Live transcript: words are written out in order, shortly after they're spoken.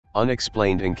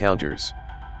Unexplained Encounters.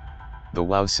 The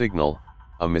WOW signal,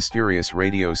 a mysterious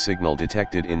radio signal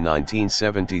detected in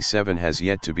 1977, has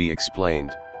yet to be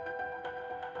explained.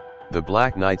 The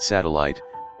Black Knight satellite,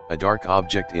 a dark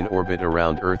object in orbit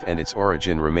around Earth and its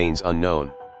origin remains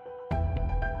unknown.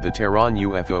 The Tehran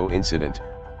UFO incident,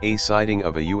 a sighting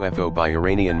of a UFO by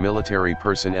Iranian military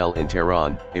personnel in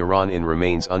Tehran, Iran,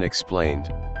 remains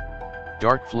unexplained.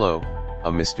 Dark flow,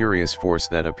 a mysterious force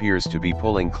that appears to be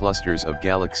pulling clusters of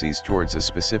galaxies towards a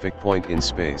specific point in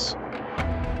space.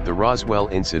 The Roswell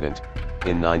incident,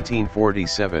 in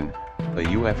 1947, a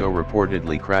UFO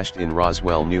reportedly crashed in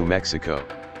Roswell, New Mexico.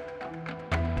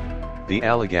 The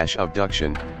Allagash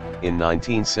abduction, in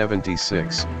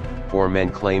 1976, 4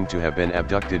 men claimed to have been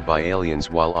abducted by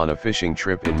aliens while on a fishing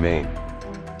trip in Maine.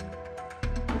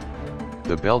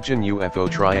 The Belgian UFO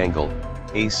triangle,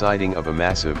 a sighting of a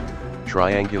massive,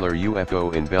 triangular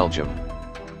UFO in Belgium.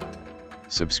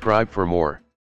 Subscribe for more.